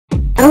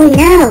Oh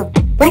no,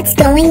 what's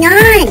going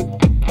on?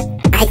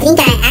 I think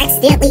I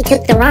accidentally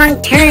took the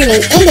wrong turn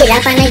and ended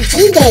up on a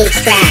G-gauge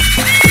track.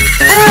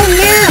 Oh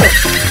no!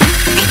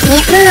 I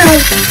can't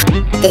move.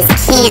 This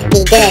can't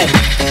be good.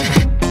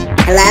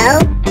 Hello?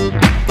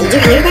 Did you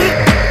hear that?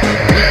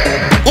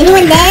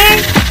 Anyone there?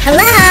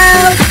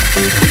 Hello?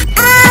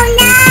 Oh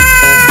no!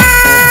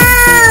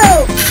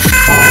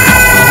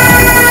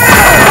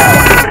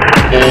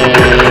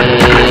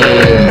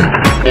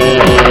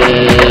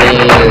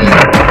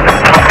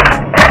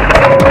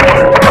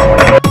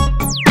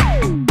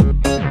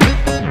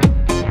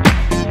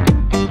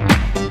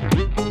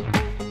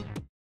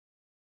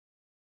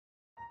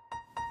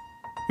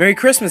 Merry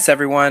Christmas,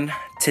 everyone!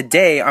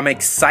 Today, I'm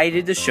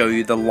excited to show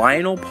you the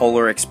Lionel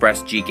Polar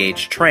Express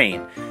G-gauge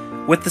train.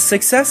 With the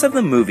success of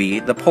the movie,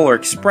 The Polar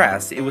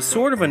Express, it was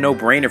sort of a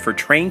no-brainer for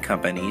train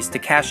companies to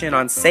cash in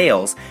on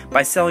sales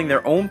by selling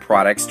their own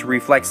products to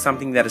reflect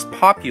something that is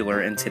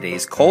popular in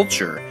today's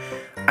culture.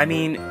 I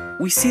mean,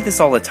 we see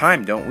this all the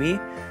time, don't we?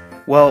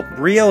 Well,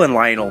 Rio and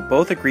Lionel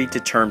both agreed to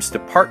terms to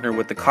partner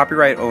with the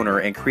copyright owner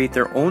and create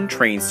their own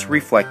trains to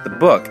reflect the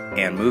book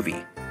and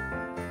movie.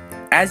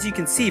 As you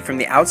can see from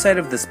the outside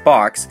of this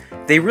box,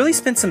 they really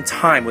spent some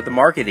time with the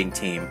marketing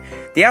team.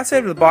 The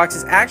outside of the box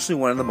is actually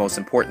one of the most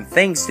important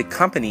things to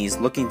companies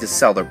looking to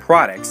sell their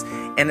products,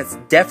 and it's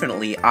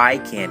definitely eye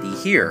candy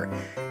here.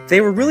 They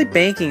were really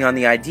banking on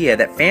the idea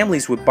that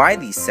families would buy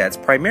these sets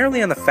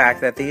primarily on the fact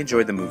that they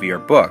enjoyed the movie or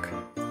book.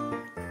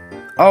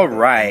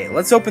 Alright,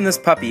 let's open this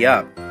puppy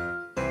up.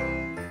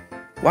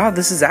 Wow,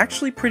 this is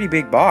actually a pretty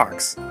big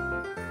box.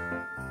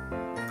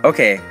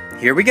 Okay,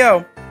 here we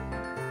go.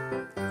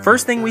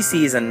 First thing we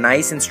see is a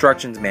nice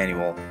instructions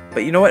manual,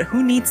 but you know what,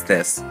 who needs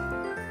this?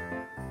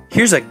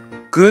 Here's a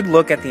good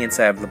look at the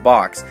inside of the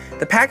box.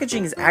 The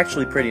packaging is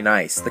actually pretty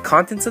nice. The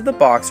contents of the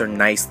box are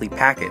nicely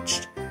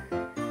packaged.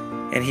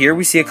 And here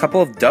we see a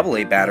couple of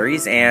AA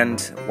batteries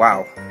and,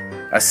 wow,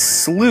 a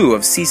slew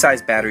of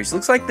C-size batteries.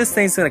 Looks like this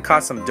thing's gonna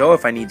cost some dough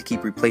if I need to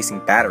keep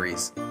replacing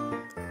batteries.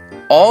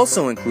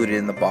 Also included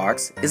in the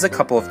box is a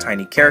couple of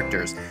tiny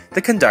characters,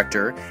 the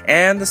conductor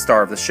and the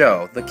star of the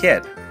show, the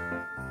kid.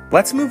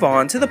 Let's move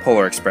on to the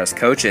Polar Express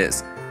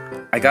coaches.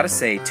 I gotta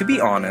say, to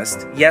be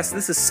honest, yes,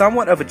 this is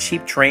somewhat of a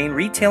cheap train,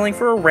 retailing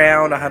for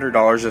around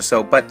 $100 or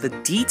so, but the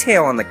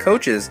detail on the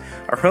coaches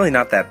are really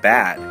not that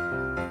bad.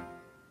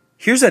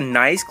 Here's a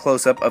nice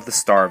close-up of the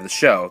star of the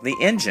show, the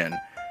engine.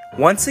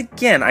 Once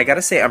again, I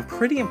gotta say, I'm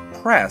pretty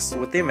impressed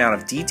with the amount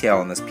of detail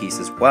on this piece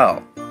as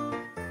well.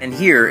 And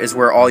here is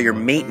where all your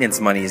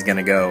maintenance money is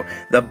gonna go,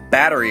 the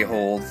battery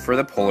hold for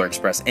the Polar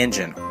Express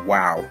engine.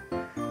 Wow,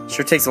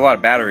 sure takes a lot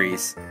of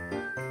batteries.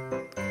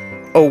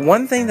 Oh,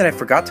 one thing that I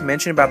forgot to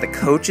mention about the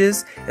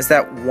coaches is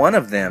that one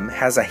of them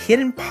has a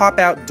hidden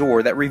pop-out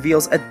door that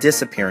reveals a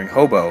disappearing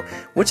hobo,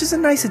 which is a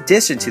nice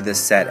addition to this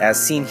set as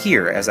seen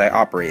here as I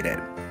operate it.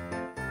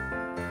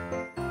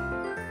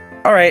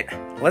 Alright,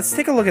 let's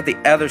take a look at the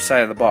other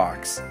side of the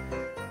box.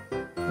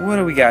 What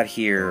do we got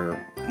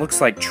here? Looks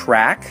like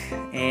track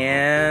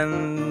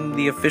and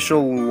the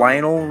official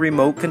Lionel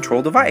remote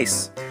control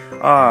device.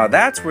 Ah,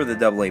 that's where the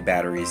AA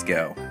batteries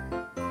go.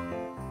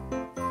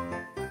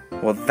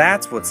 Well,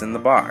 that's what's in the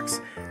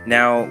box.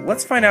 Now,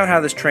 let's find out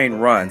how this train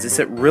runs. Is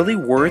it really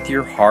worth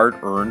your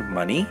hard-earned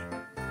money?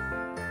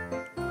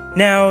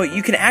 Now,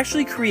 you can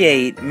actually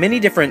create many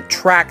different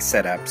track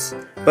setups,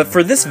 but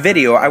for this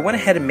video, I went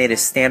ahead and made a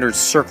standard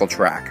circle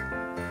track.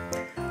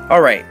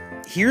 Alright,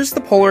 here's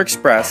the Polar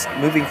Express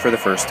moving for the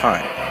first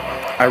time.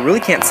 I really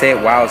can't say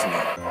it wows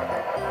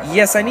me.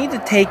 Yes, I need to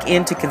take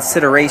into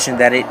consideration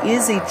that it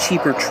is a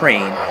cheaper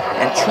train,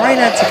 and try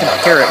not to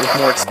compare it with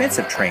more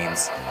expensive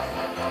trains.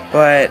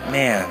 But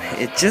man,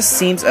 it just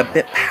seems a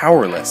bit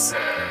powerless,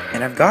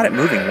 and I've got it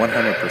moving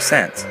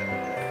 100%.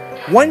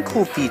 One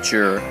cool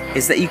feature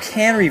is that you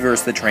can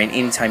reverse the train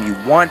anytime you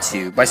want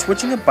to by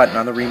switching a button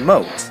on the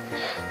remote.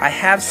 I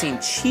have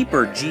seen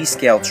cheaper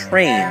G-scale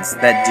trains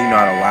that do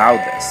not allow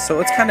this, so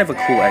it's kind of a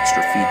cool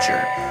extra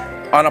feature.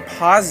 On a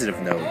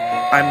positive note,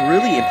 I'm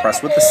really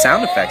impressed with the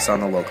sound effects on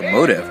the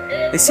locomotive.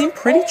 They seem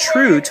pretty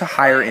true to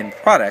higher-end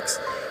products,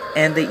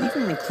 and they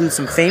even include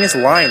some famous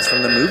lines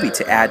from the movie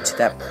to add to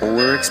that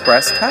Polar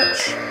Express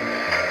touch.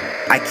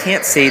 I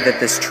can't say that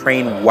this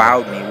train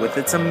wowed me with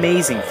its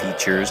amazing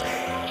features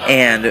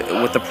and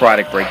with the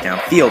product breakdown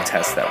field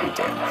test that we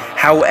did.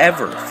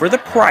 However, for the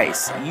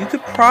price, you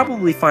could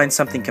probably find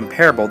something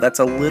comparable that's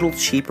a little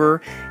cheaper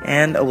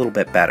and a little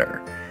bit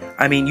better.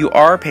 I mean, you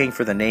are paying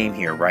for the name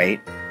here, right?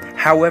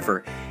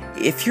 However,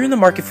 if you're in the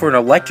market for an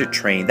electric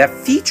train that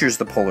features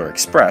the Polar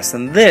Express,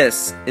 then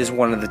this is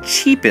one of the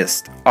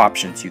cheapest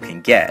options you can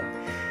get.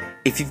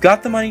 If you've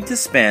got the money to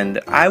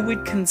spend, I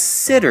would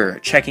consider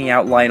checking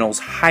out Lionel's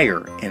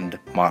higher-end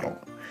model.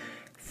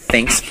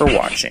 Thanks for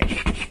watching.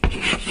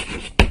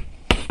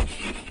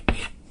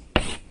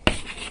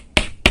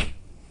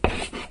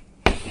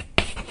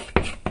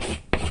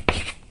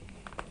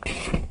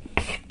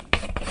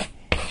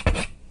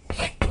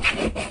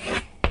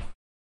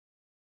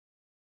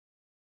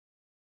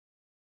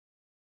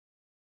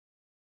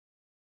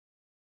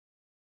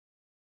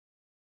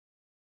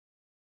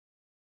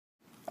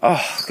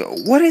 Oh,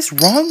 what is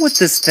wrong with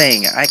this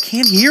thing? I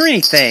can't hear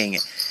anything.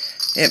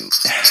 It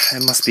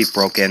must be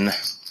broken.